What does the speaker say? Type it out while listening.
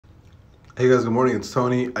Hey guys, good morning. It's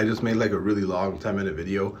Tony. I just made like a really long 10-minute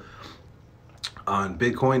video on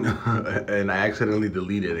Bitcoin and I accidentally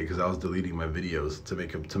deleted it because I was deleting my videos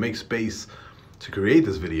to make space to create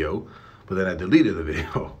this video, but then I deleted the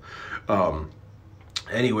video. Um,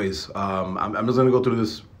 I'm just gonna go through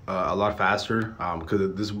this a lot faster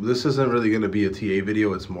because this isn't really gonna be a TA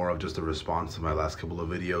video. It's more of just a response to my last couple of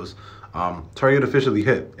videos. Target officially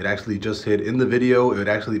hit. It actually just hit in the video. It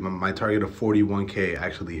actually my target of 41K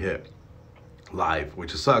actually hit live,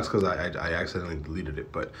 which sucks because I accidentally deleted it.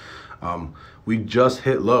 But we just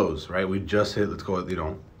hit lows, right? We just hit, let's go,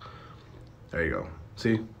 there you go.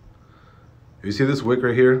 See? You see this wick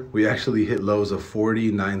right here? We actually hit lows of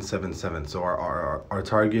 49.77. So our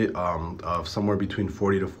target of somewhere between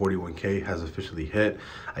 40 to 41K has officially hit.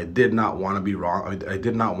 I did not want to be wrong. I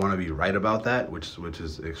did not want to be right about that, which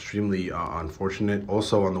is extremely unfortunate.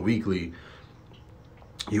 Also on the weekly,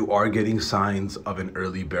 you are getting signs of an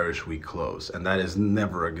early bearish week close, and that is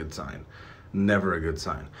never a good sign. Never a good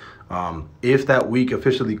sign. If that week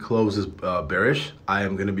officially closes bearish, I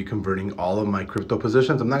am going to be converting all of my crypto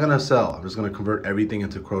positions. I'm not going to sell. I'm just going to convert everything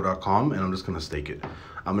into Crow.com, and I'm just going to stake it.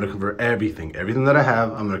 I'm going to convert everything that I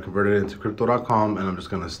have. I'm going to convert it into Crypto.com, and I'm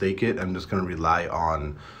just going to stake it. I'm just going to rely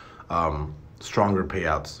on stronger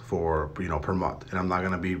payouts for per month, and I'm not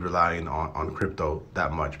going to be relying on crypto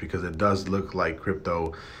that much because it does look like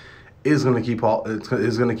crypto is going to keep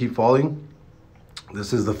falling.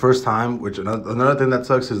 This is the first time, which another thing that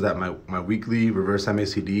sucks is that my weekly reverse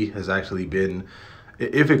MACD has actually been,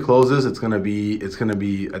 if it closes, it's gonna be I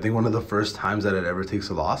think one of the first times that it ever takes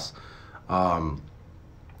a loss.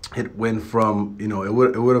 It went from, it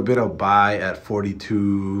would have been a buy at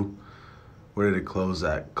 42. Where did it close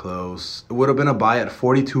at? It would have been a buy at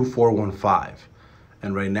 42,415,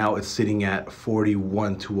 and right now it's sitting at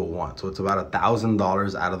 41,201. So it's about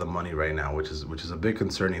 $1,000 out of the money right now, which is a bit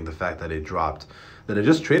concerning. The fact that it dropped, that it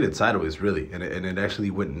just traded sideways really, and it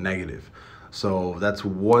actually went negative. So that's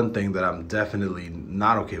one thing that I'm definitely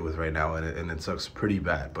not okay with right now, and it sucks pretty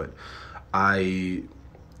bad. But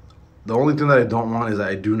the only thing that I don't want is that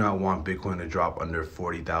I do not want Bitcoin to drop under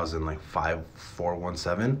 40,000, like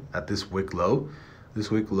 5,417 at this wick low. This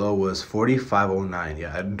wick low was 4509.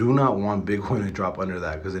 Yeah, I do not want Bitcoin to drop under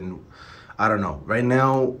that because then, I don't know. Right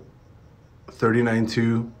now,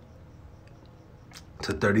 39.2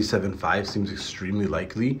 to 37.5 seems extremely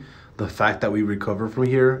likely. The fact that we recover from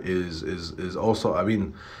here is also, I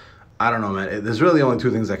mean, I don't know, man. There's really only two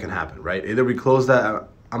things that can happen, right? Either we close that.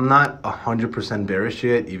 I'm not 100% bearish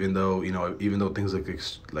yet, even though things look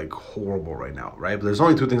like horrible right now, right? But there's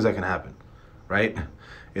only two things that can happen, right?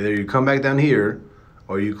 Either you come back down here,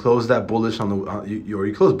 or you close that bullish on the, or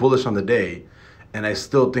you close bullish on the day, and I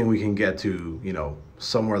still think we can get to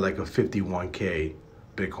somewhere like a 51K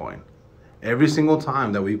Bitcoin. Every single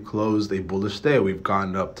time that we've closed a bullish day, we've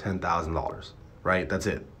gotten up $10,000, right? That's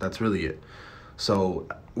it. That's really it. So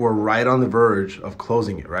we're right on the verge of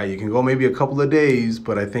closing it, right? You can go maybe a couple of days,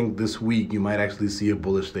 but I think this week you might actually see a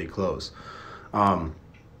bullish day close. But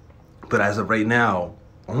as of right now,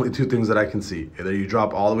 only two things that I can see. Either you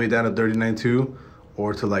drop all the way down to 39.2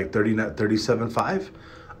 or to like 37.5,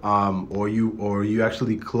 or you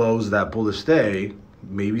actually close that bullish day,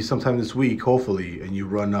 maybe sometime this week, hopefully, and you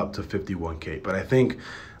run up to 51K. But I think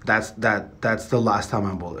that's the last time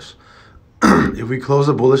I'm bullish. If we close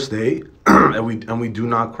a bullish day and we do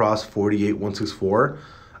not cross 48,164,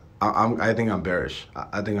 I think I'm bearish.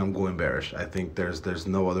 I think I'm going bearish. I think there's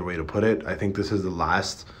no other way to put it. I think this is the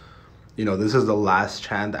last, this is the last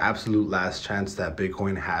chance, the absolute last chance that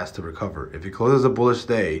Bitcoin has to recover. If it closes a bullish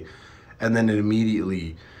day and then it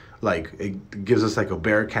immediately, like, it gives us like a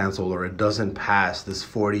bear cancel, or it doesn't pass this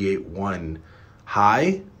 48.1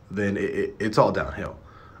 high, then it's all downhill.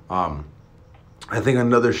 I think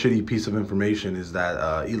another shitty piece of information is that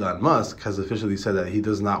Elon Musk has officially said that he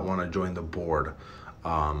does not want to join the board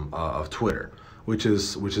of Twitter, which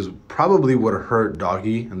is probably what hurt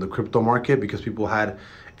Doggy in the crypto market, because people had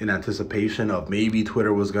an anticipation of maybe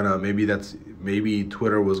Twitter was going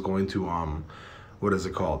to what is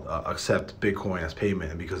it called, accept Bitcoin as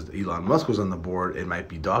payment. And because Elon Musk was on the board, it might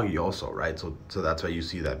be Doggy also, right? So that's why you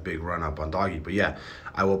see that big run up on Doggy. But yeah,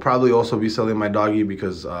 I will probably also be selling my Doggy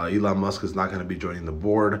because Elon Musk is not going to be joining the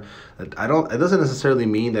board. It doesn't necessarily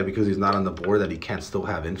mean that because he's not on the board that he can't still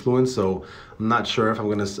have influence. So I'm not sure if I'm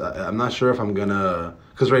gonna,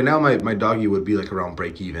 because right now my Doggy would be like around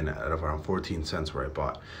break even at around 14 cents where I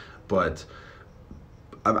bought. But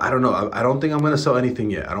I don't know. I don't think I'm going to sell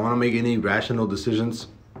anything yet. I don't want to make any rational decisions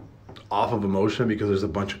off of emotion because there's a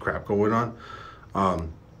bunch of crap going on.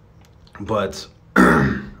 But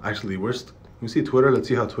actually, let me see Twitter. Let's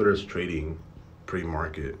see how Twitter is trading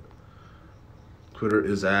pre-market. Twitter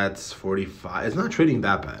is at 45. It's not trading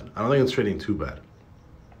that bad. I don't think it's trading too bad.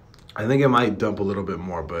 I think it might dump a little bit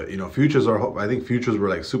more, but you know, futures are. I think futures were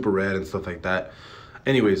like super red and stuff like that.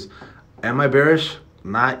 Anyways, am I bearish?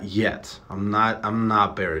 Not yet. I'm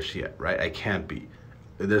not bearish yet, right? I can't be.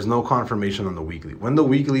 There's no confirmation on the weekly. When the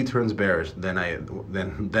weekly turns bearish, then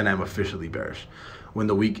I'm officially bearish. When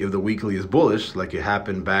if the weekly is bullish, like it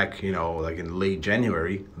happened back, you know, like in late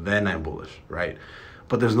January, then I'm bullish, right?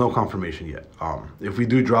 But there's no confirmation yet. If we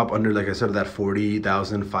do drop under, like I said, that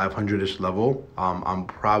 40,500-ish level, I'm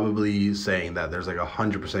probably saying that there's like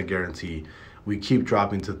 100% guarantee we keep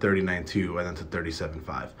dropping to 39.2 and then to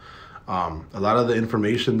 37.5. A lot of the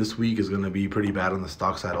information this week is going to be pretty bad on the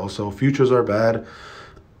stock side also. Futures are bad.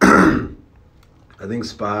 I think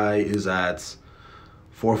SPY is at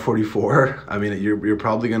 444. I mean, you're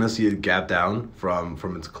probably going to see it gap down from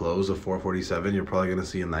its close of 447. You're probably going to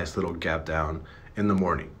see a nice little gap down in the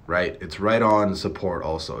morning, right? It's right on support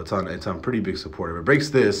also. It's on pretty big support. If it breaks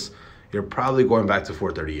this, you're probably going back to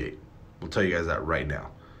 438. We'll tell you guys that right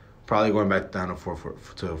now. Probably going back down to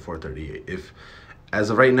 438. If as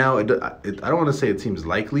of right now, I don't want to say it seems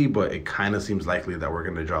likely, but it kind of seems likely that we're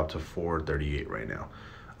going to drop to 438 right now,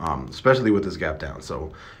 especially with this gap down.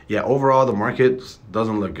 So yeah, overall the market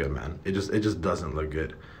doesn't look good, man. It just doesn't look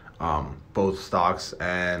good. Both stocks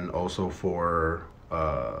and also for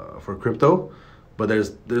crypto. But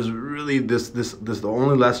there's really this the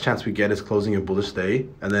only last chance we get is closing a bullish day,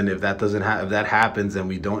 and then if that happens and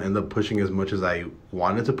we don't end up pushing as much as I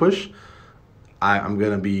wanted to push, I'm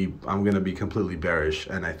gonna be completely bearish,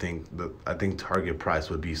 and I think target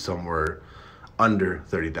price would be somewhere under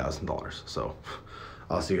 $30,000. So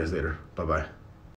I'll see you guys later. Bye bye.